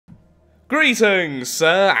Greetings,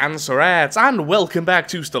 sir and sirettes, and welcome back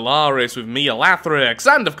to Stellaris with me, Elathrix,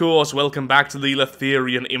 and of course, welcome back to the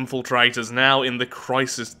Letherian Infiltrators, now in the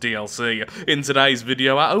Crisis DLC. In today's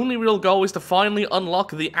video, our only real goal is to finally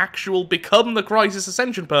unlock the actual Become the Crisis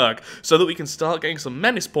Ascension perk, so that we can start getting some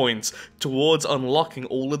Menace points towards unlocking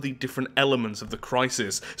all of the different elements of the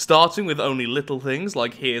Crisis, starting with only little things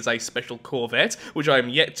like here's a special Corvette, which I am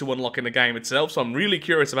yet to unlock in the game itself, so I'm really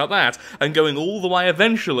curious about that, and going all the way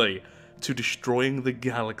eventually to destroying the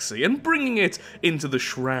galaxy and bringing it into the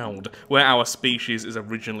Shroud, where our species is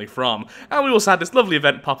originally from. And we also had this lovely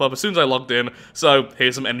event pop up as soon as I logged in, so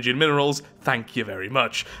here's some energy and minerals, thank you very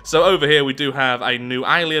much. So over here we do have a new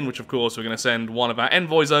alien, which of course we're going to send one of our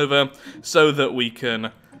envoys over, so that we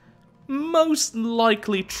can most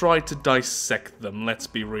likely try to dissect them, let's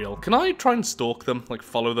be real. Can I try and stalk them, like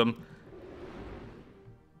follow them?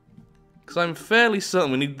 Because I'm fairly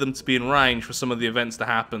certain we need them to be in range for some of the events to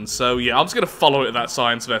happen. So yeah, I'm just going to follow it at that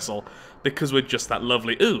science vessel, because we're just that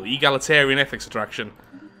lovely. Ooh, egalitarian ethics attraction.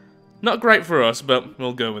 Not great for us, but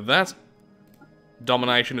we'll go with that.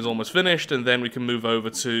 Domination is almost finished, and then we can move over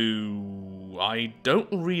to... I don't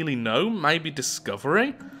really know, maybe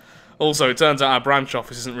Discovery? Also, it turns out our branch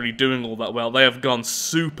office isn't really doing all that well. They have gone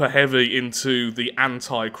super heavy into the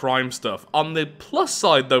anti-crime stuff. On the plus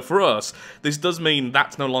side, though, for us, this does mean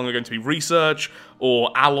that's no longer going to be research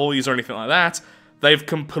or alloys or anything like that. They've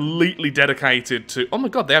completely dedicated to... Oh my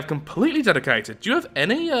god, they have completely dedicated. Do you have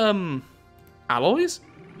any, alloys?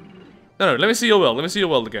 No, let me see your world. Let me see your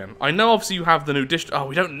world again. I know, obviously, you have the new district... Oh,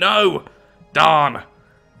 we don't know! Darn!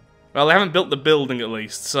 Well, they haven't built the building, at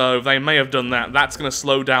least, so they may have done that. That's going to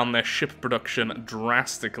slow down their ship production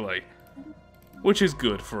drastically, which is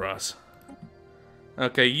good for us.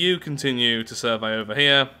 Okay, you continue to survey over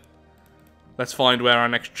here. Let's find where our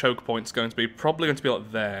next choke point's going to be. Probably going to be like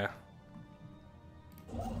there.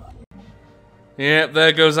 Yep,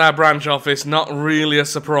 there goes our branch office. Not really a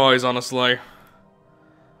surprise, honestly.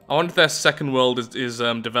 I wonder if their second world is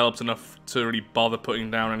developed enough to really bother putting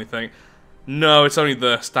down anything. No, it's only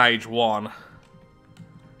the stage 1. Well,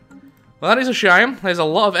 that is a shame. There's a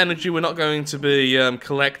lot of energy we're not going to be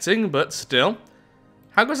collecting, but still.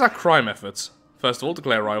 How goes our crime efforts? First of all,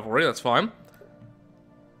 declare rivalry, that's fine.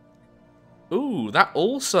 Ooh, that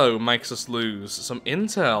also makes us lose some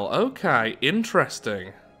intel. Okay,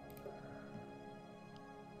 interesting.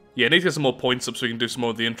 Yeah, need to get some more points up so we can do some more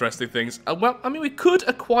of the interesting things. Well, I mean, we could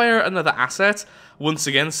acquire another asset. Once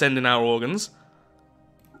again, send in our organs.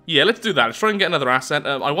 Yeah, let's do that. Let's try and get another asset.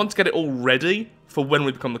 I want to get it all ready for when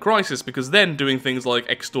we become the Crisis, because then doing things like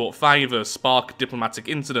extort favors, spark diplomatic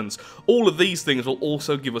incidents, all of these things will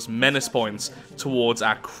also give us menace points towards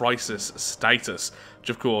our Crisis status, which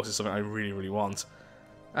of course is something I really, really want.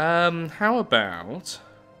 How about...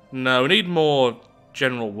 No, we need more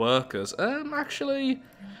general workers. Actually...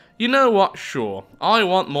 You know what? Sure. I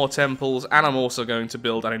want more temples, and I'm also going to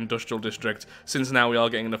build an industrial district, since now we are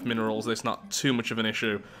getting enough minerals, there's not too much of an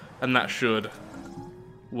issue, and that should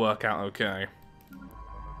work out okay.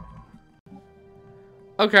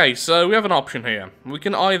 Okay, so we have an option here. We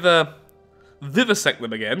can either vivisect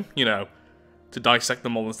them again, you know, to dissect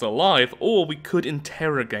them while they're still alive, or we could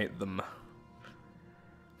interrogate them.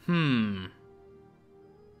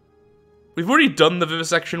 We've already done the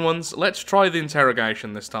vivisection ones. Let's try the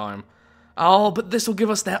interrogation this time. Oh, but this will give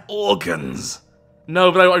us their organs.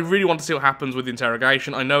 No, but I really want to see what happens with the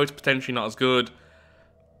interrogation. I know it's potentially not as good,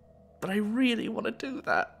 but I really want to do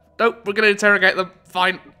that. Nope, we're going to interrogate them.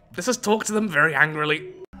 Fine. Let's just talk to them very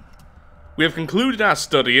angrily. We have concluded our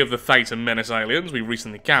study of the Theta Menace aliens we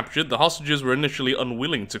recently captured. The hostages were initially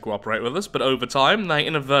unwilling to cooperate with us, but over time they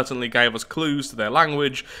inadvertently gave us clues to their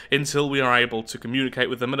language until we are able to communicate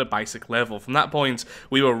with them at a basic level. From that point,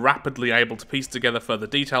 we were rapidly able to piece together further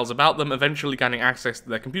details about them, eventually gaining access to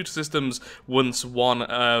their computer systems once one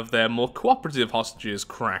of their more cooperative hostages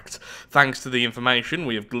cracked. Thanks to the information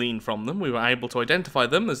we have gleaned from them, we were able to identify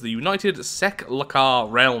them as the United Sek-Lakar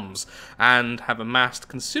Realms, and have amassed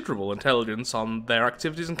considerable intelligence on their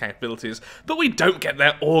activities and capabilities, but we don't get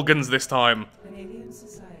their organs this time.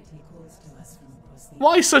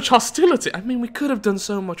 Why such hostility? I mean, we could have done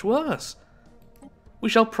so much worse. We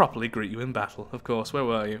shall properly greet you in battle, of course. Where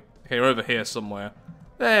were you? Here, over here somewhere.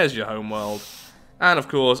 There's your home world. And of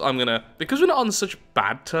course, I'm gonna, because we're not on such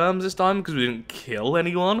bad terms this time, because we didn't kill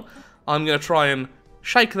anyone, I'm gonna try and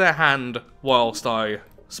shake their hand whilst I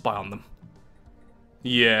spy on them.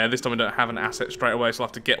 Yeah, this time I don't have an asset straight away, so I'll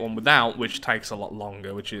have to get one without, which takes a lot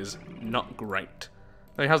longer, which is not great.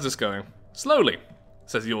 Hey, how's this going? Slowly,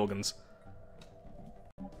 says the organs.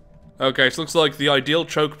 Okay, so looks like the ideal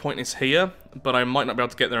choke point is here, but I might not be able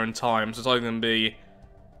to get there in time, so it's either going to be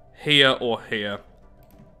here or here.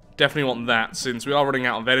 Definitely want that, since we are running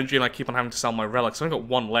out of energy and I keep on having to sell my relics. I've only got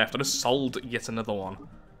one left. I just sold yet another one.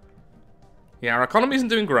 Yeah, our economy isn't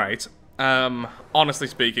doing great, honestly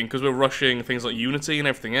speaking, because we're rushing things like Unity and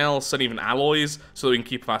everything else, and even alloys, so that we can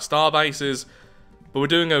keep our star bases. But we're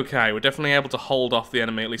doing okay. We're definitely able to hold off the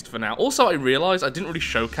enemy, at least for now. Also, I realised I didn't really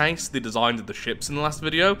showcase the designs of the ships in the last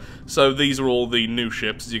video. So these are all the new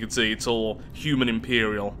ships. As you can see, it's all Human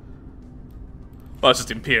Imperial. Well, it's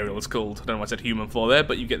just Imperial, it's called. I don't know why I said Human for there,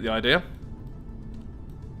 but you get the idea.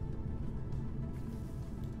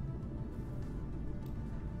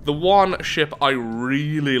 The one ship I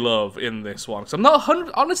really love in this one, because I'm not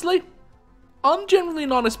 100... Honestly, I'm generally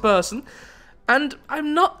an honest person. And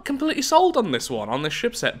I'm not completely sold on this one, on this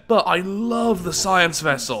ship set, but I love the science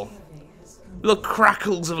vessel. Little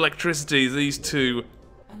crackles of electricity, these two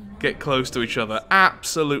get close to each other.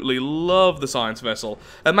 Absolutely love the science vessel.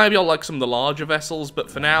 And maybe I'll like some of the larger vessels, but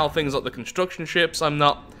for now, things like the construction ships, I'm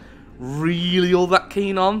not really all that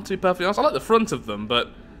keen on, to be perfectly honest. I like the front of them,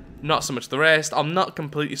 but not so much the rest. I'm not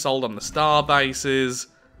completely sold on the star bases.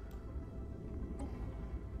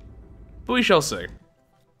 But we shall see.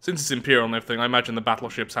 Since it's Imperial and everything, I imagine the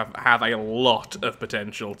battleships have a lot of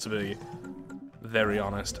potential, to be very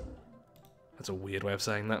honest. That's a weird way of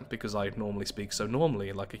saying that, because I normally speak so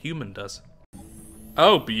normally, like a human does.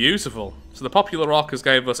 Oh, beautiful. So the popular rockers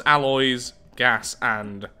gave us alloys, gas,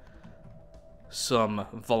 and some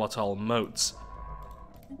volatile motes.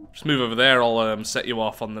 Just move over there, I'll set you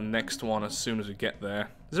off on the next one as soon as we get there.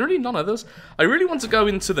 Is there really none others? I really want to go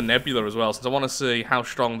into the Nebula as well, since I want to see how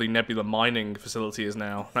strong the Nebula mining facility is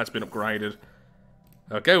now. That's been upgraded.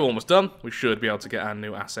 Okay, we're almost done. We should be able to get our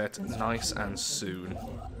new asset nice and soon.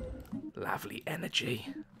 Lovely energy.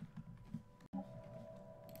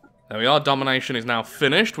 There we are, domination is now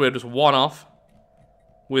finished. We're just one off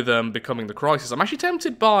with becoming the Crisis. I'm actually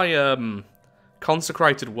tempted by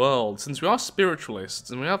Consecrated Worlds, since we are spiritualists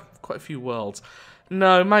and we have quite a few worlds.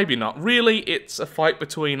 No, maybe not. Really, it's a fight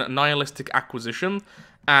between nihilistic acquisition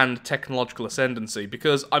and technological ascendancy,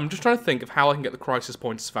 because I'm just trying to think of how I can get the crisis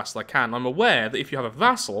points as fast as I can. I'm aware that if you have a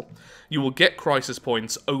vassal, you will get crisis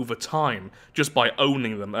points over time, just by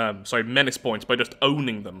owning them. Sorry, menace points, by just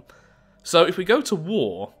owning them. So if we go to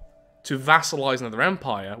war to vassalize another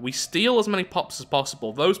empire, we steal as many pops as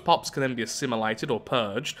possible. Those pops can then be assimilated or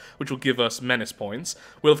purged, which will give us menace points.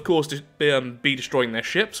 We'll, of course, be destroying their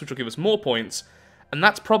ships, which will give us more points. And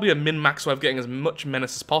that's probably a min-max way of getting as much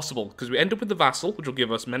menace as possible, because we end up with the vassal, which will give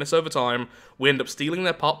us menace over time. We end up stealing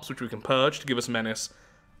their pops, which we can purge to give us menace.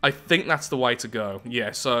 I think that's the way to go.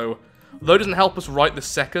 Yeah, so, though it doesn't help us right this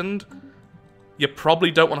second, you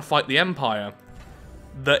probably don't want to fight the Empire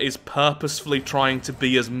that is purposefully trying to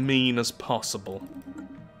be as mean as possible.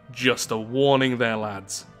 Just a warning there,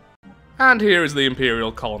 lads. And here is the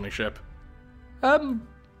Imperial colony ship.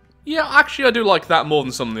 Yeah, actually I do like that more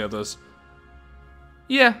than some of the others.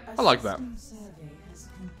 Yeah, I like that.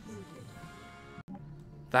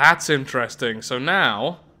 That's interesting. So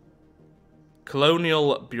now,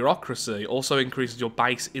 colonial bureaucracy also increases your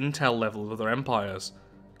base intel level with other empires.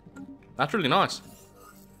 That's really nice.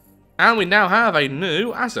 And we now have a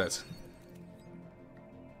new asset.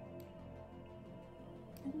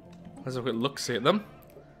 Let's have a quick look-see at them.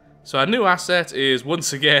 So our new asset is,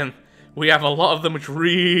 once again, we have a lot of them which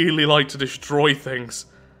really like to destroy things.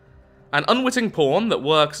 An unwitting pawn that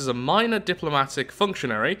works as a minor diplomatic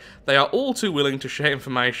functionary, they are all too willing to share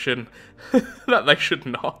information that they should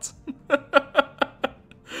not.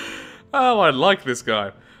 Oh, I like this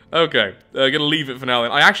guy. Okay, gonna leave it for now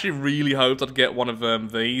then. I actually really hoped I'd get one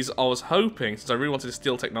of these. I was hoping, since I really wanted to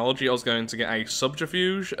steal technology, I was going to get a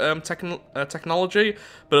subterfuge technology,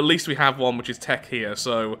 but at least we have one which is tech here,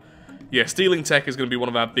 so yeah, stealing tech is going to be one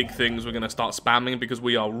of our big things we're going to start spamming, because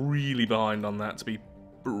we are really behind on that, to be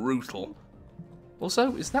brutal.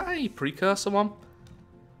 Also, is that a precursor one?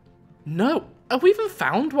 No, have we even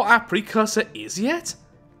found what our precursor is yet?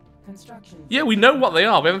 Yeah, we know what they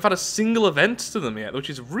are. We haven't had a single event to them yet,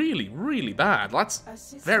 which is really, really bad.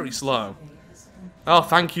 That's very slow. Oh,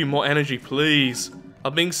 thank you, more energy, please.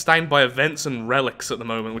 I'm being stained by events and relics at the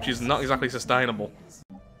moment, which is not exactly sustainable.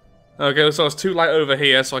 Okay, so I was too late over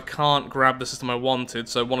here, so I can't grab the system I wanted,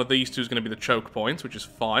 so one of these two is going to be the choke point, which is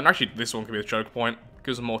fine. Actually, this one can be the choke point.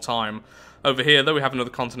 Gives them more time. Over here, though, we have another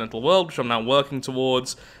continental world, which I'm now working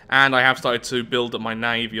towards, and I have started to build up my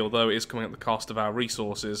navy, although it is coming at the cost of our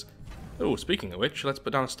resources. Oh, speaking of which, let's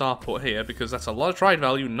put down a starport here, because that's a lot of trade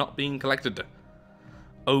value not being collected.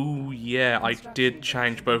 Oh, yeah, I did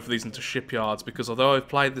change both of these into shipyards, because although I've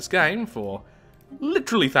played this game for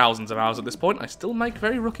literally thousands of hours at this point, I still make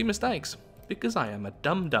very rookie mistakes, because I am a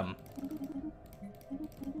dum-dum.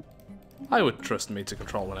 I would trust me to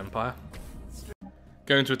control an empire.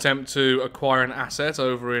 Going to attempt to acquire an asset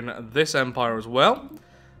over in this empire as well.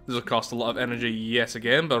 This will cost a lot of energy yet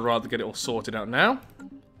again, but I'd rather get it all sorted out now.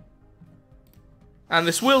 And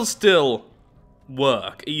this will still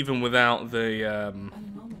work, even without the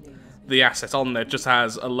asset on there. It just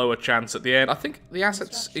has a lower chance at the end. I think the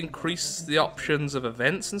assets increase the options of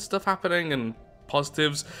events and stuff happening and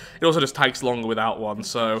positives. It also just takes longer without one,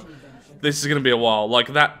 so this is going to be a while.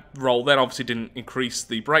 Like, that roll then obviously didn't increase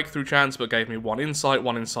the breakthrough chance, but gave me one insight.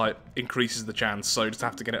 One insight increases the chance, so you just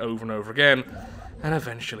have to get it over and over again, and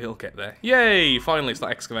eventually it'll get there. Yay! Finally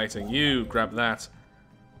start excavating. You, grab that.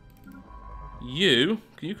 You,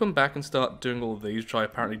 can you come back and start doing all of these, which I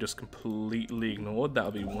apparently just completely ignored? That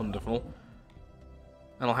would be wonderful.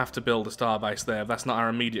 And I'll have to build a starbase there. That's not our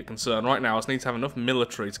immediate concern. Right now, I just need to have enough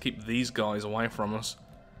military to keep these guys away from us.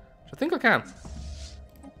 Which I think I can.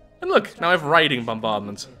 And look, now I have raiding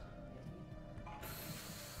bombardment.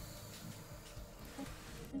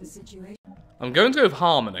 I'm going to go with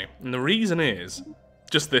harmony, and the reason is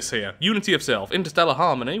just this here. Unity of self. Interstellar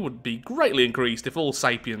harmony would be greatly increased if all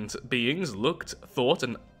sapient beings looked, thought,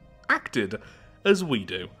 and acted as we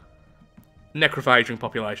do. Necrophaging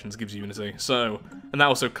populations gives unity, so... And that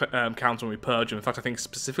also counts when we purge them. In fact, I think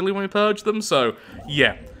specifically when we purge them, so...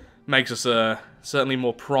 Yeah, makes us certainly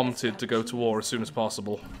more prompted to go to war as soon as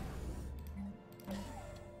possible.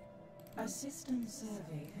 A system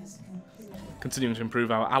survey has concluded. Continuing to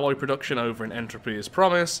improve our alloy production over in Entropy as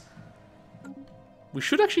promised. We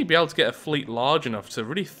should actually be able to get a fleet large enough to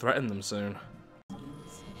really threaten them soon.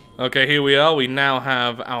 Okay, here we are. We now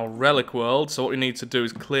have our relic world, so what we need to do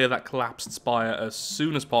is clear that collapsed spire as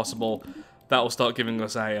soon as possible. That will start giving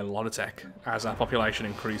us a lot of tech as our population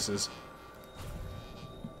increases.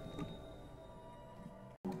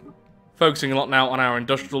 Focusing a lot now on our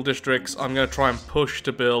industrial districts, I'm going to try and push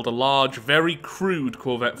to build a large, very crude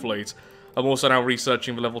Corvette fleet. I'm also now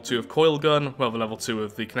researching the level 2 of coil gun, well, the level 2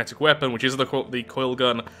 of the kinetic weapon, which is the coil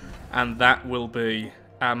gun, and that will be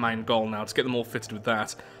our main goal now, to get them all fitted with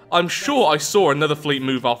that. I'm sure I saw another fleet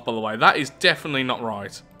move off, by the way. That is definitely not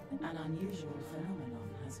right. An unusual phenomenon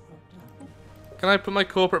has cropped up. Can I put my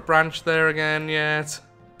corporate branch there again yet?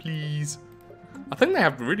 Please. I think they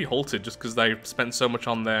have really halted just because they've spent so much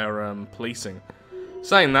on their policing.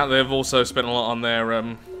 Saying that, they've also spent a lot on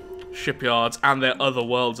their shipyards, and their other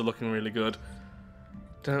worlds are looking really good.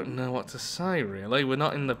 Don't know what to say, really. We're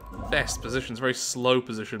not in the best position. It's a very slow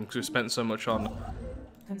position because we've spent so much on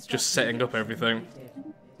just setting up everything.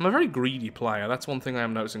 I'm a very greedy player. That's one thing I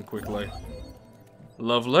am noticing quickly.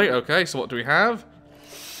 Lovely. Okay, so what do we have?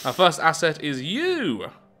 Our first asset is you.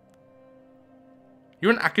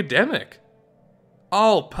 You're an academic.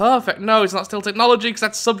 Oh, perfect. No, it's not still technology because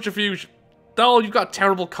that's subterfuge. Oh, you've got a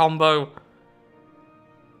terrible combo.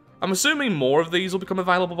 I'm assuming more of these will become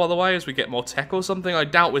available, by the way, as we get more tech or something. I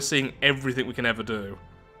doubt we're seeing everything we can ever do.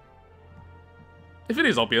 If it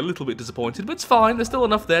is, I'll be a little bit disappointed, but it's fine. There's still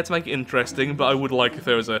enough there to make it interesting, but I would like if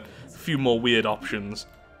there was a few more weird options.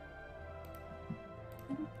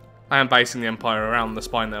 I am basing the Empire around the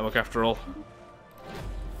spy network, after all.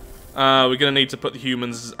 We're going to need to put the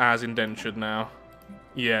humans as indentured now.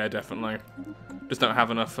 Yeah, definitely. Just don't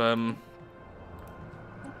have enough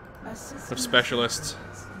specialists.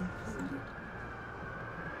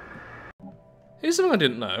 Here's something I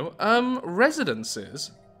didn't know.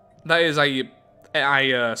 Residences, that is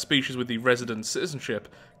a species with the resident citizenship,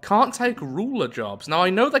 can't take ruler jobs. Now, I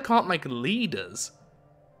know they can't make leaders.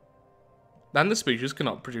 And the species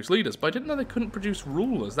cannot produce leaders, but I didn't know they couldn't produce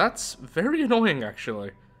rulers. That's very annoying,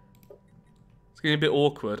 actually. It's getting a bit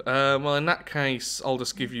awkward. Well, in that case, I'll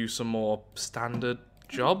just give you some more standard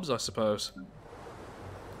jobs, I suppose.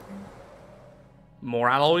 More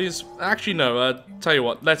alloys? Actually, no. Tell you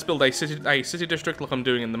what, let's build a city district like I'm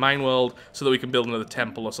doing in the main world, so that we can build another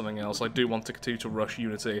temple or something else. I do want to continue to rush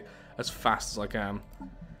Unity as fast as I can.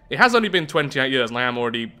 It has only been 28 years, and I am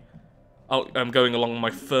already going along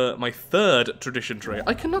my third tradition tree.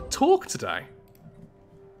 I cannot talk today.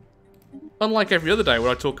 Unlike every other day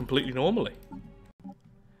where I talk completely normally.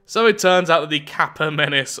 So it turns out that the Kappa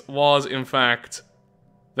Menace was, in fact,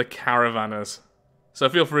 the Caravanners. So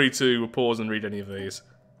feel free to pause and read any of these.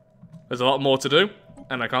 There's a lot more to do,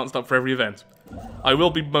 and I can't stop for every event. I will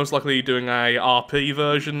be most likely doing a RP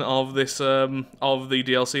version of this, of the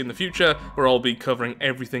DLC in the future, where I'll be covering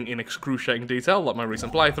everything in excruciating detail, like my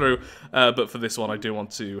recent playthrough, but for this one I do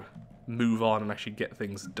want to move on and actually get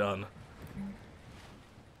things done.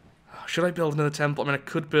 Should I build another temple? I mean, I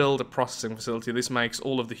could build a processing facility. This makes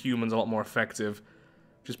all of the humans a lot more effective,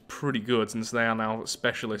 which is pretty good, since they are now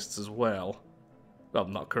specialists as well. Well,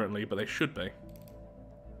 not currently, but they should be.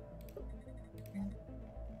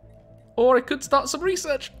 Or I could start some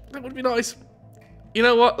research. That would be nice. You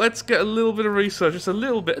know what? Let's get a little bit of research. Just a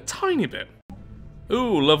little bit. A tiny bit.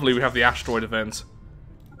 Ooh, lovely. We have the asteroid event.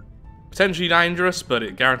 Potentially dangerous, but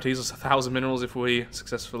it guarantees us 1,000 minerals if we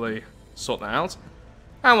successfully sort that out.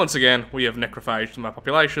 And once again, we have necrophaged in our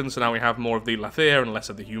population, so now we have more of the Lathir and less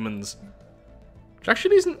of the humans. Which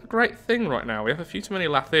actually isn't a great thing right now. We have a few too many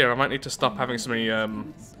Lathir. I might need to stop having so many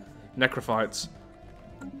necrophytes.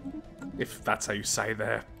 If that's how you say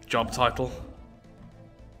their job title.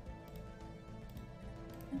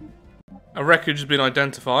 A wreckage has been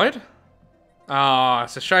identified. Ah,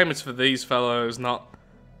 it's a shame it's for these fellows, not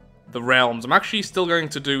the realms. I'm actually still going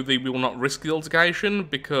to do the we will not risk the altercation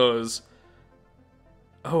because...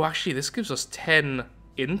 Oh, actually, this gives us 10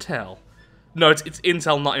 intel. No, it's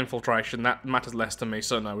intel, not infiltration. That matters less to me,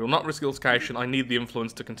 so no, we will not risk the altercation. I need the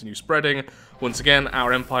influence to continue spreading. Once again,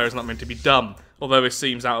 our empire is not meant to be dumb. Although it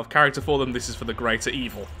seems out of character for them, this is for the greater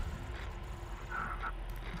evil.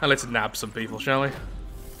 And let's nab some people, shall we?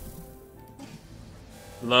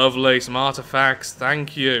 Lovely, some artifacts,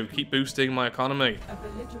 thank you. Keep boosting my economy. A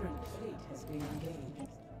belligerent fleet has been engaged.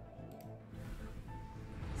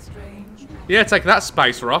 Strange. Yeah, take that,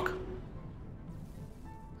 space rock.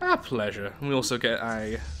 A pleasure. And we also get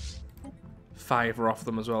a favour off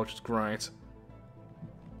them as well, which is great.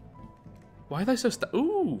 Why are they so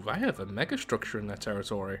ooh, they have a mega structure in their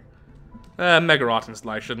territory. Mega art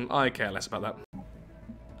installation. I care less about that.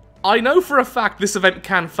 I know for a fact this event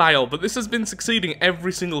can fail, but this has been succeeding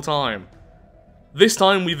every single time. This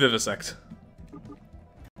time we vivisect.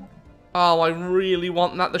 Oh, I really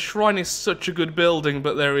want that. The shrine is such a good building,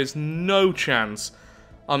 but there is no chance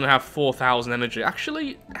I'm gonna have 4,000 energy.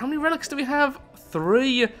 Actually, how many relics do we have?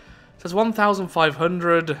 3. It says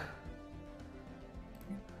 1,500.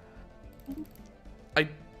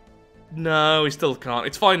 No, we still can't.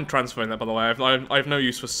 It's fine transferring that, by the way. I have no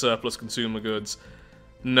use for surplus consumer goods.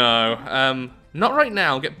 No, not right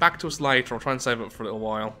now. Get back to us later. I'll try and save it for a little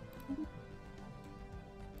while.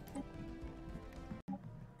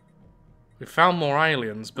 We found more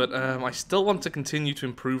aliens, but I still want to continue to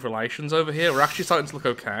improve relations over here. We're actually starting to look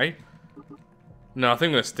okay. No, I think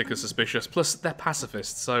I'm going to stick as suspicious. Plus, they're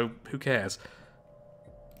pacifists, so who cares?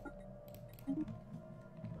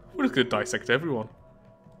 We're just going to dissect everyone.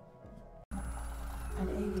 An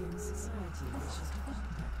alien society wishes to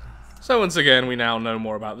contact us. So once again, we now know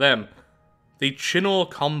more about them. The Chinor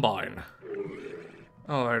Combine.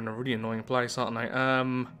 Oh, they're in a really annoying place, aren't they?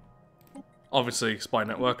 Obviously, spy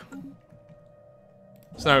network.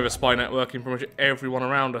 So now we have a spy network in pretty much everyone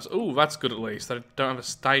around us. Ooh, that's good at least. They don't have a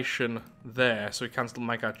station there, so we can still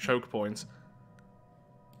make our choke points.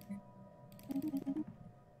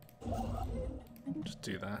 Just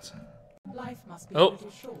do that. Life must be Oh. a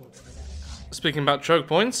little short for their kind. Speaking about choke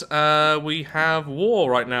points, we have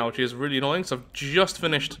war right now, which is really annoying. So I've just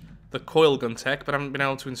finished the coil gun tech, but I haven't been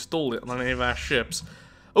able to install it on any of our ships.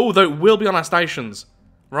 Oh, though it will be on our stations,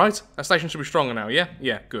 right? Our stations should be stronger now, yeah?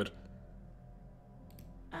 Yeah, good.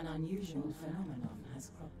 An unusual phenomenon has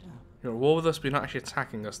cropped up. You're at war with us, but you're not actually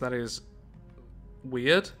attacking us. That is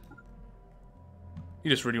weird. You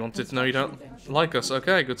just really wanted to know you don't like us.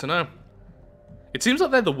 Okay, good to know. It seems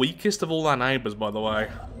like they're the weakest of all our neighbours, by the way.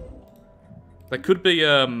 They could be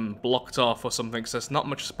blocked off or something, because there's not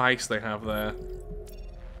much space they have there.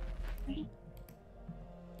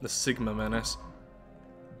 The Sigma Menace.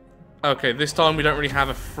 Okay, this time we don't really have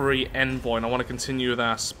a free envoy, and I want to continue with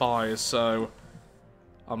our spies, so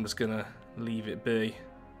I'm just going to leave it be.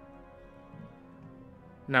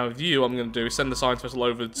 Now with you, I'm going to do is send the science vessel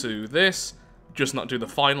over to this, just not do the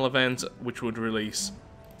final event, which would release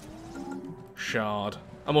Shard.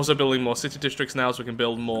 I'm also building more city districts now, so we can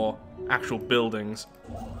build more actual buildings.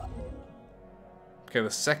 Okay,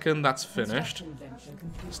 the second that's finished,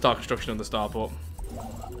 start construction of the starport.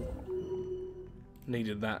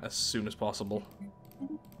 Needed that as soon as possible.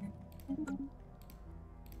 And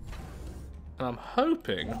I'm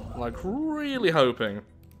hoping, like really hoping,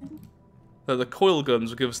 that the coil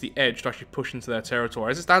guns will give us the edge to actually push into their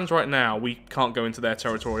territory. As it stands right now, we can't go into their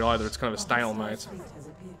territory either. It's kind of a stalemate.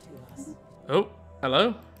 Oh,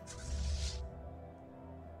 hello?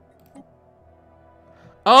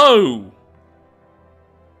 Oh!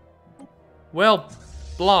 Well,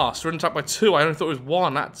 blast. We're attacked by 2. I only thought it was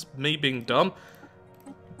 1. That's me being dumb.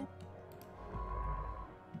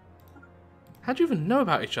 How do you even know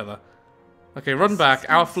about each other? Okay, run back.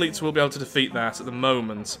 Our fleets will be able to defeat that at the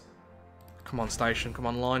moment. Come on, station. Come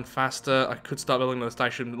online faster. I could start building another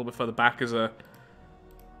station a little bit further back as a...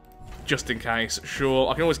 just in case. Sure,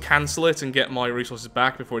 I can always cancel it and get my resources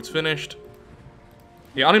back before it's finished.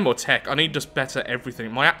 Yeah, I need more tech. I need just better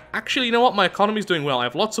everything. Actually, you know what? My economy's doing well. I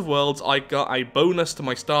have lots of worlds. I got a bonus to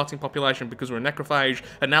my starting population because we're a necrophage,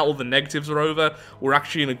 and now all the negatives are over. We're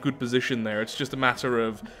actually in a good position there. It's just a matter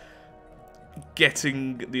of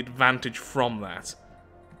getting the advantage from that.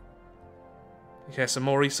 Okay, some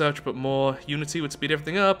more research, but more unity would speed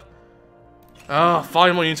everything up. Ah,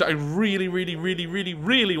 find more unity. I really, really, really, really,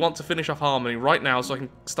 really want to finish off Harmony right now so I can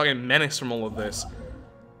start getting Menace from all of this.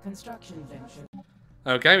 Construction venture.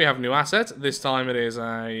 Okay, we have a new asset. This time it is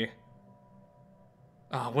a...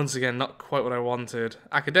 once again, not quite what I wanted.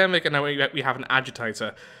 Academic, and now we have an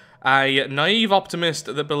agitator. A naive optimist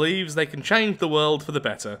that believes they can change the world for the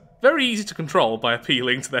better. Very easy to control by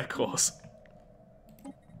appealing to their cause.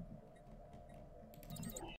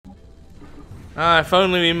 If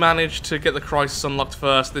only we managed to get the crisis unlocked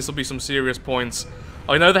first, this will be some serious points.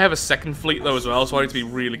 I know they have a second fleet though as well, so I need to be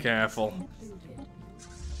really careful.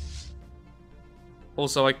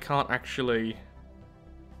 Also, I can't actually...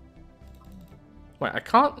 Wait, I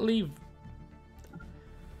can't leave...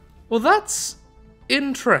 Well, that's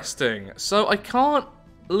interesting. So I can't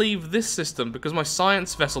leave this system because my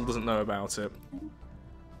science vessel doesn't know about it.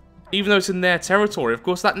 Even though it's in their territory. Of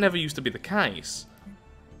course, that never used to be the case.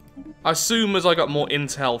 I assume as I got more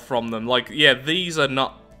intel from them, like, yeah, these are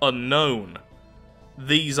not unknown.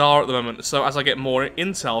 These are at the moment, so as I get more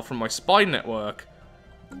intel from my spy network,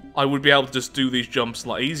 I would be able to just do these jumps a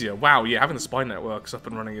lot easier. Wow, yeah, having the spy networks up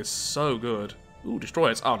and running is so good. Ooh,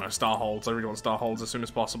 destroyers. Oh no, Starholds. I really want Starholds as soon as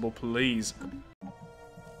possible, please.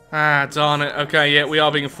 Ah, darn it. Okay, yeah, we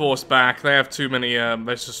are being forced back. They have too many,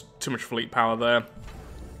 there's just too much fleet power there.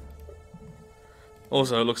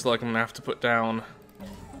 Also, it looks like I'm gonna have to put down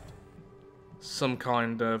some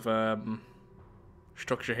kind of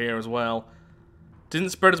structure here as well.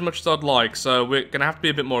 Didn't spread as much as I'd like, so we're gonna have to be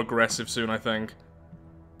a bit more aggressive soon, I think.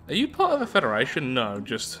 Are you part of a federation? No,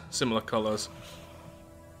 just similar colours.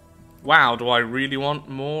 Wow, do I really want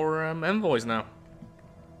more envoys now?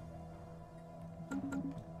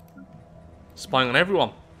 Spying on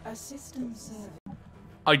everyone. A system service.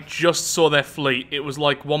 I just saw their fleet. It was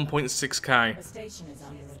like 1.6k. The station is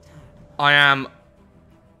under attack. I am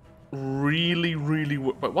really, really...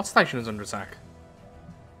 Wait, what station is under attack?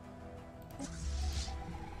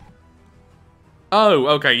 Oh,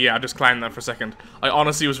 okay, yeah, I just claimed that for a second. I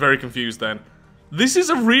honestly was very confused then. This is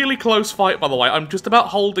a really close fight, by the way. I'm just about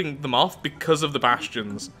holding them off because of the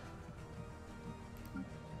bastions.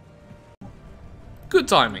 Good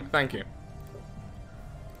timing, thank you.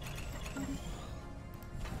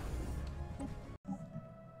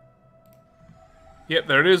 Yep,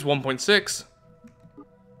 there it is, 1.6.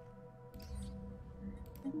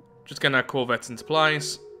 Just getting our corvettes into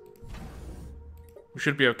place. We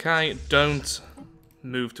should be okay. Don't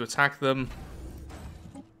move to attack them.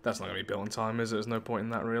 That's not going to be built in time, is it? There's no point in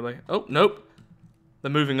that, really. Oh, nope. They're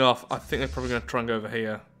moving off. I think they're probably going to try and go over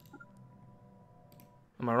here.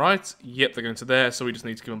 Am I right? Yep, they're going to there, so we just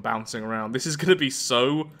need to keep them bouncing around. This is going to be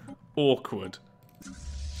so awkward.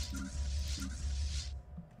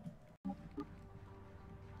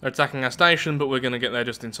 They're attacking our station, but we're going to get there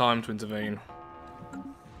just in time to intervene.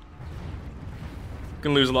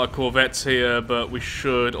 Gonna lose a lot of corvettes here, but we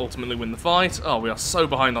should ultimately win the fight. Oh, we are so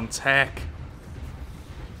behind on tech.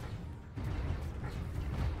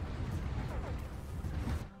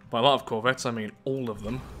 By a lot of corvettes, I mean all of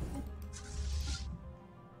them.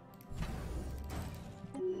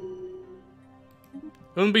 It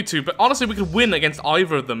wouldn't be too, but honestly, we could win against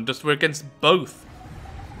either of them. Just we're against both.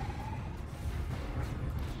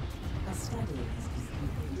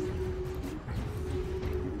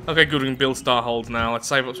 Okay, good, we can build Starholds now. Let's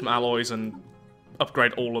save up some alloys and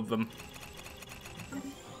upgrade all of them.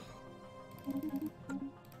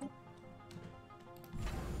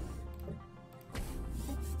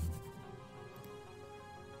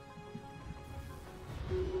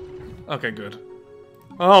 Okay, good.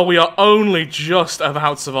 Oh, we are only just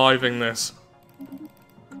about surviving this.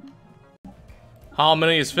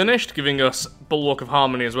 Harmony is finished, giving us Bulwark of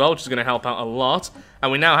Harmony as well, which is going to help out a lot.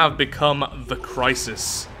 And we now have become the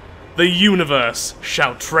Crisis. The universe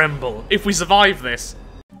shall tremble if we survive this.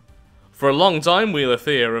 For a long time, we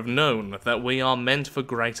Lethir have known that we are meant for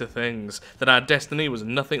greater things, that our destiny was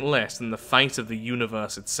nothing less than the fate of the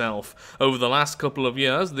universe itself. Over the last couple of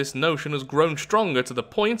years, this notion has grown stronger to the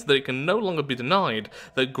point that it can no longer be denied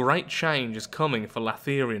that great change is coming for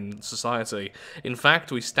Lethirian society. In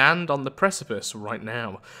fact, we stand on the precipice right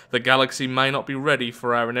now. The galaxy may not be ready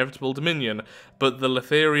for our inevitable dominion, but the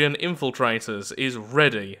Lethirian infiltrators is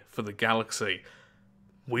ready for the galaxy.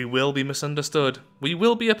 We will be misunderstood, we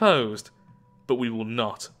will be opposed, but we will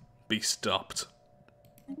not be stopped.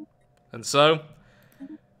 And so,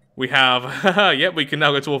 We have, yep, we can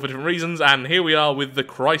now go to war for different reasons, and here we are with the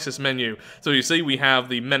crisis menu. So you see we have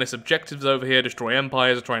the Menace objectives over here: destroy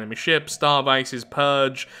empires, destroy enemy ships, star bases,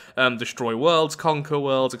 purge, destroy worlds, conquer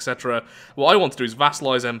worlds, etc. What I want to do is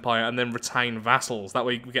vassalize empire and then retain vassals. That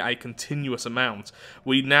way we get a continuous amount.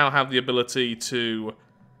 We now have the ability to...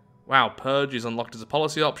 Wow, purge is unlocked as a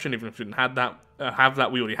policy option, even if we didn't have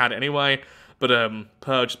that, we already had it anyway. But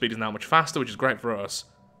purge speed is now much faster, which is great for us.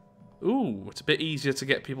 Ooh, it's a bit easier to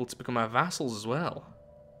get people to become our vassals as well.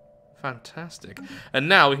 Fantastic. And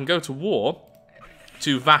now we can go to war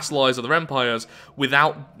to vassalize other empires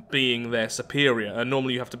without being their superior. And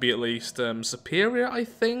normally you have to be at least superior, I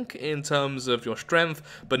think, in terms of your strength.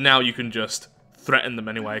 But now you can just threaten them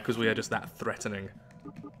anyway, because we are just that threatening.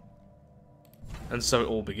 And so it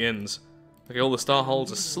all begins. Okay, all the star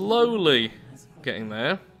holds are slowly getting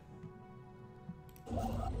there.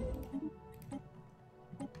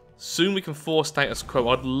 Soon we can force status quo.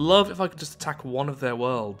 I'd love if I could just attack one of their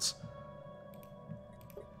worlds.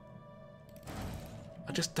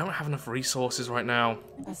 I just don't have enough resources right now.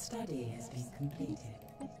 A study has been completed.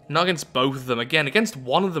 Not against both of them. Again, against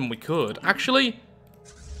one of them we could. Actually,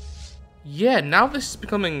 yeah, now this is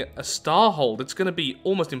becoming a star hold. It's going to be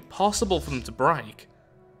almost impossible for them to break.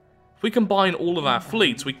 If we combine all of our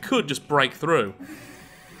fleets, we could just break through.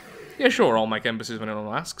 Yeah, sure, I'll make embassies when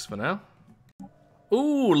anyone asks for now.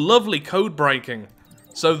 Ooh, lovely code breaking.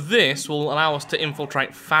 So this will allow us to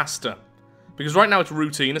infiltrate faster. Because right now it's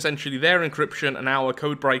routine, essentially their encryption and our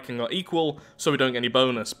code breaking are equal, so we don't get any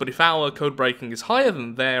bonus. But if our code breaking is higher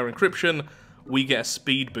than their encryption, we get a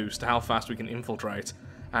speed boost to how fast we can infiltrate.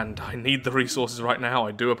 And I need the resources right now,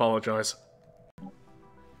 I do apologise.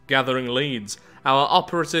 Gathering leads. Our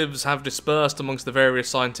operatives have dispersed amongst the various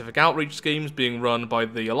scientific outreach schemes being run by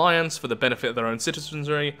the Alliance for the benefit of their own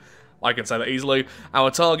citizenry. I can say that easily. Our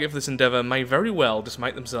target for this endeavour may very well just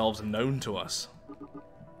make themselves known to us.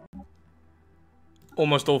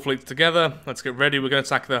 Almost all fleets together. Let's get ready. We're going to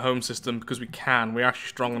attack their home system because we can. We're actually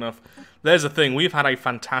strong enough. There's the thing. We've had a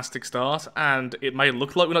fantastic start, and it may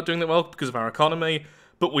look like we're not doing that well because of our economy,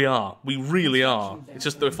 but we are. We really are. It's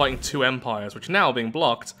just that we're fighting two empires, which are now being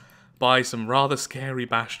blocked by some rather scary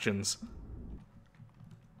bastions.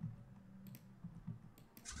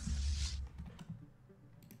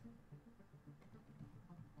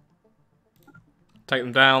 Take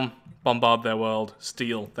them down, bombard their world,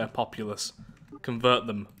 steal their populace, convert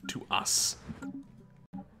them to us.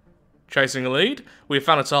 Chasing a lead, we have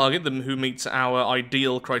found a target who meets our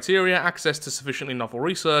ideal criteria: access to sufficiently novel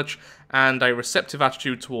research, and a receptive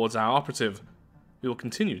attitude towards our operative. We will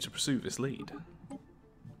continue to pursue this lead.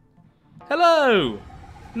 Hello!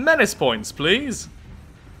 Menace points, please!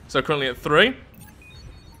 So currently at 3.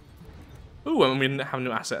 Ooh, and we have a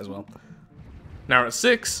new asset as well. Now we're at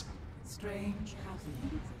 6. Strange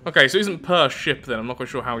happenings. Okay, so it isn't per ship then. I'm not quite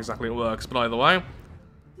sure how exactly it works, but either way.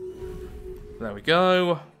 There we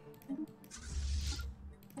go.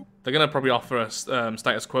 They're going to probably offer us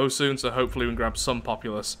status quo soon, so hopefully we can grab some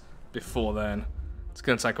populace before then. It's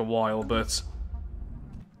going to take a while, but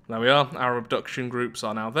there we are. Our abduction groups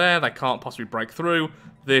are now there. They can't possibly break through.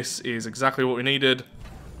 This is exactly what we needed.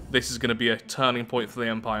 This is going to be a turning point for the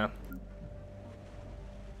Empire.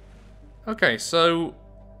 Okay, so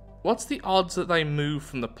what's the odds that they move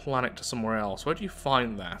from the planet to somewhere else? Where do you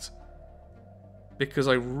find that? Because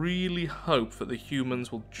I really hope that the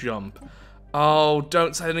humans will jump. Oh,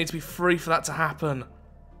 don't say they need to be free for that to happen.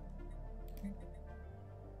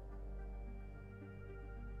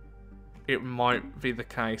 It might be the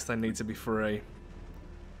case they need to be free.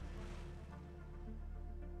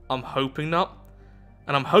 I'm hoping not.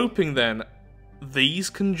 And I'm hoping then these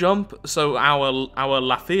can jump, so our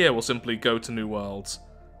Lathir will simply go to New Worlds.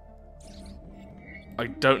 I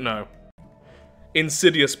don't know.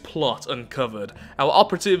 Insidious plot uncovered. Our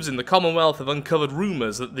operatives in the Commonwealth have uncovered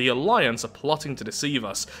rumours that the Alliance are plotting to deceive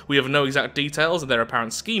us. We have no exact details of their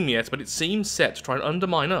apparent scheme yet, but it seems set to try and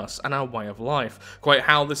undermine us and our way of life. Quite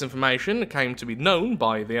how this information came to be known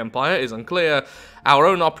by the Empire is unclear. Our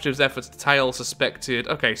own operatives' efforts to tail suspected...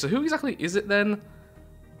 Okay, so who exactly is it then?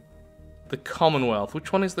 The Commonwealth.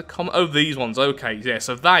 Which one is the Oh, these ones. Okay, yeah,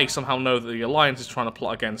 so they somehow know that the Alliance is trying to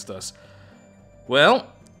plot against us.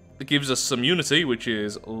 Well, it gives us some unity, which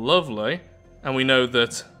is lovely, and we know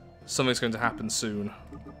that something's going to happen soon.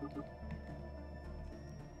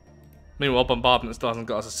 Meanwhile, bombardment still hasn't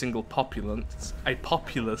got us a single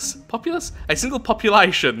a single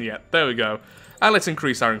population yet. There we go. And let's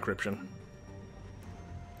increase our encryption.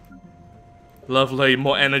 Lovely,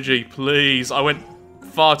 more energy, please. I went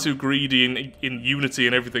far too greedy in unity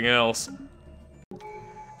and everything else.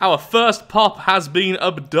 Our first pop has been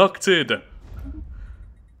abducted.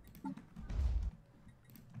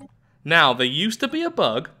 Now, there used to be a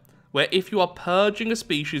bug where if you are purging a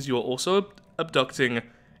species you are also abducting,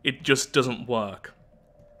 it just doesn't work.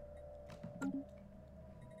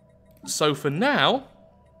 So for now,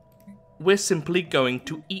 we're simply going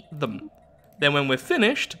to eat them. Then when we're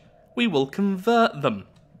finished, we will convert them.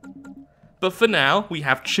 But for now, we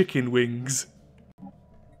have chicken wings.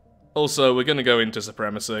 Also, we're going to go into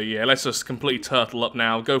Supremacy. Yeah, let's just completely turtle up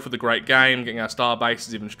now, go for the great game, getting our star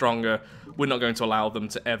bases even stronger. We're not going to allow them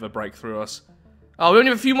to ever break through us. Oh, we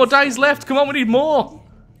only have a few more days left. Come on, we need more.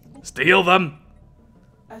 Steal them.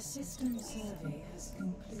 A system survey has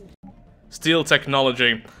concluded. Steal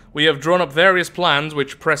technology. We have drawn up various plans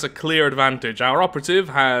which press a clear advantage. Our operative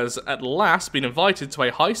has at last been invited to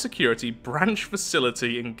a high-security branch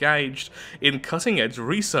facility engaged in cutting-edge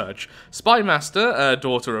research. Spymaster,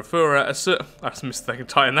 daughter of Fura, I missed the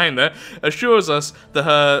entire name there, assures us that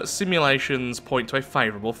her simulations point to a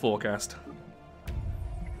favourable forecast.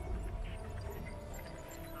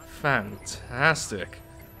 Fantastic.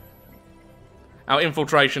 Our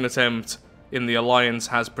infiltration attempt in the Alliance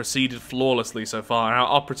has proceeded flawlessly so far. Our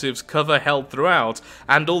operatives cover held throughout,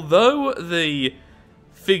 and although the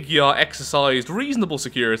figure exercised reasonable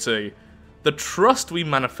security, the trust we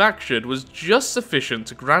manufactured was just sufficient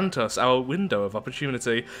to grant us our window of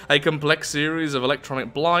opportunity. A complex series of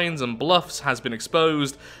electronic blinds and bluffs has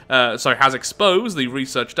exposed the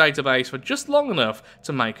research database for just long enough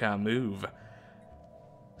to make our move.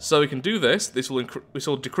 So we can do this. This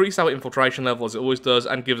will decrease our infiltration level as it always does,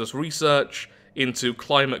 and gives us research into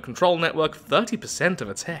climate control network. 30% of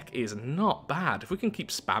a tech is not bad. If we can keep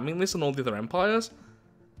spamming this on all the other empires.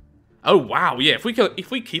 Oh wow, yeah. If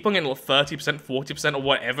we keep on getting like 30%, 40%, or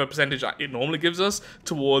whatever percentage it normally gives us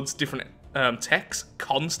towards different techs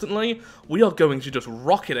constantly, we are going to just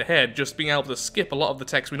rocket ahead, just being able to skip a lot of the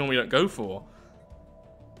techs we normally don't go for.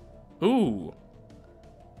 Ooh.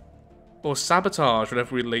 Or sabotage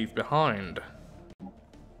whatever we leave behind.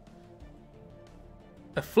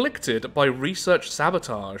 Afflicted by research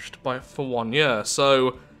sabotaged for 1 year,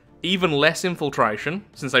 so even less infiltration,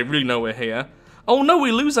 since they really know we're here. Oh no,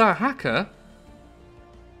 we lose our hacker!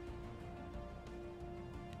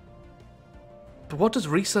 But what does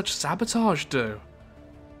research sabotage do?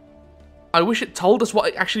 I wish it told us what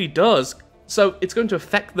it actually does. So it's going to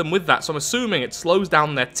affect them with that, so I'm assuming it slows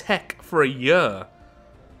down their tech for a year.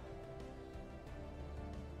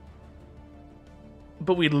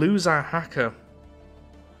 But we lose our hacker.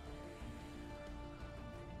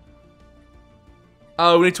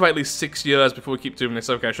 Oh, we need to wait at least 6 years before we keep doing this.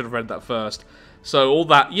 Okay, I should have read that first. So all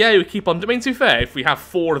that, yeah, we keep on. I mean, to be fair, if we have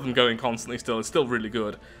 4 of them going constantly still, it's still really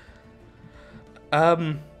good.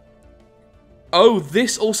 Oh,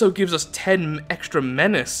 this also gives us 10 extra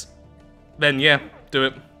menace. Then yeah, do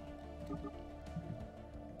it.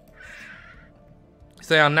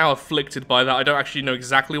 They are now afflicted by that. I don't actually know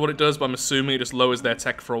exactly what it does, but I'm assuming it just lowers their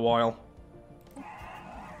tech for a while.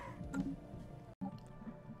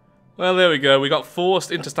 Well, there we go. We got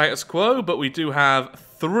forced into status quo, but we do have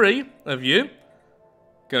 3 of you.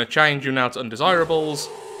 Gonna change you now to undesirables.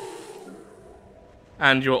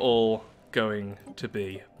 And you're all going to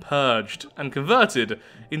be purged and converted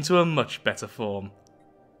into a much better form.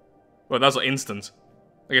 Well, that's like instant.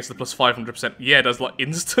 I guess the plus 500%. Yeah, that's like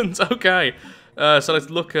instant. Okay. So let's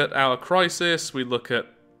look at our crisis. We look at...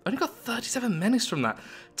 I only got 37 menace from that.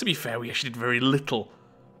 To be fair, we actually did very little.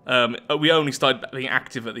 We only started being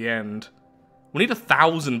active at the end. We need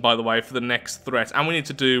 1,000, by the way, for the next threat. And we need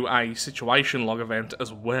to do a situation log event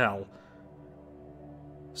as well.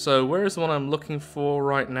 So where is the one I'm looking for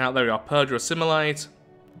right now? There we are. Purge or assimilate.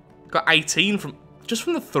 Got 18 from... just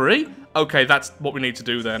from the 3? Okay, that's what we need to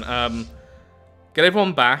do then. Get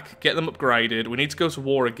everyone back, get them upgraded. We need to go to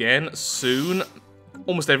war again soon.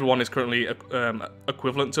 Almost everyone is currently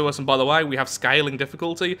equivalent to us. And by the way, we have scaling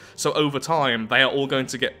difficulty. So over time, they are all going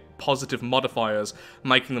to get positive modifiers,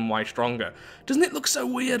 making them way stronger. Doesn't it look so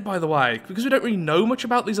weird, by the way? Because we don't really know much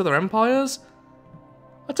about these other empires.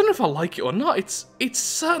 I don't know if I like it or not. It's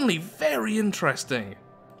certainly very interesting.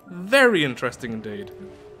 Very interesting indeed.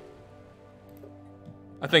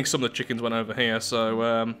 I think some of the chickens went over here,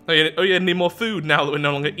 so... oh yeah, need more food now that we're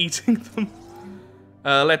no longer eating them.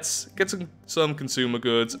 Let's get some consumer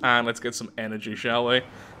goods, and let's get some energy, shall we?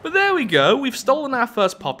 But there we go, we've stolen our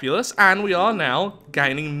first populace, and we are now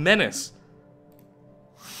gaining menace.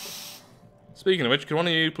 Speaking of which, can one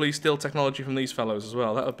of you please steal technology from these fellows as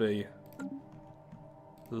well? That would be...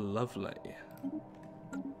 lovely.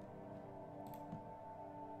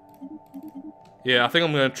 Yeah, I think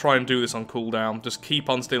I'm going to try and do this on cooldown. Just keep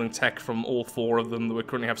on stealing tech from all 4 of them that we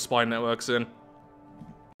currently have spy networks in.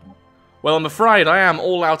 Well, I'm afraid I am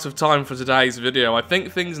all out of time for today's video. I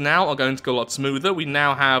think things now are going to go a lot smoother. We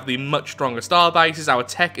now have the much stronger star bases. Our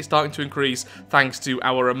tech is starting to increase thanks to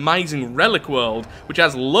our amazing relic world, which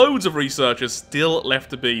has loads of researchers still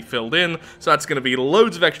left to be filled in. So that's going to be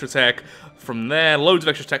loads of extra tech from there, loads of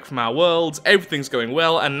extra tech from our worlds. Everything's going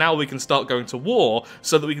well, and now we can start going to war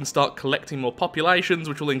so that we can start collecting more populations,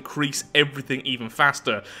 which will increase everything even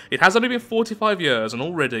faster. It has only been 45 years, and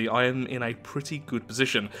already I am in a pretty good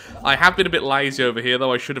position. I have been a bit lazy over here,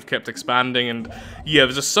 though. I should have kept expanding, and yeah,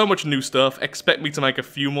 there's just so much new stuff. Expect me to make a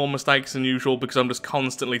few more mistakes than usual, because I'm just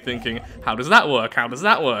constantly thinking, how does that work? How does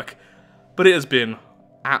that work? But it has been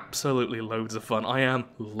absolutely loads of fun. I am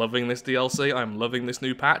loving this DLC, I'm loving this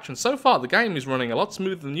new patch, and so far the game is running a lot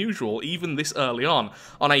smoother than usual, even this early on.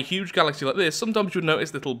 On a huge galaxy like this, sometimes you'd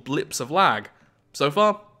notice little blips of lag. So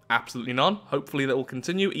far, absolutely none. Hopefully that will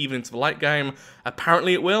continue even into the late game.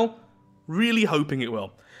 Apparently it will. Really hoping it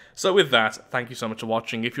will. So with that, thank you so much for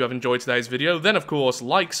watching. If you have enjoyed today's video, then of course,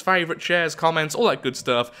 likes, favourites, shares, comments, all that good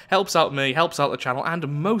stuff helps out me, helps out the channel, and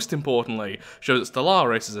most importantly, shows that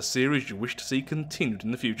Stellaris is a series you wish to see continued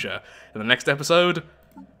in the future. In the next episode,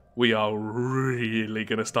 we are really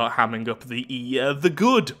going to start hamming up the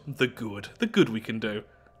good we can do.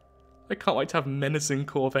 I can't wait to have menacing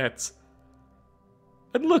corvettes.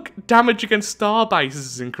 And look, damage against star bases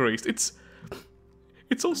is increased. It's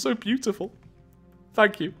all so beautiful.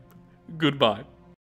 Thank you. Goodbye.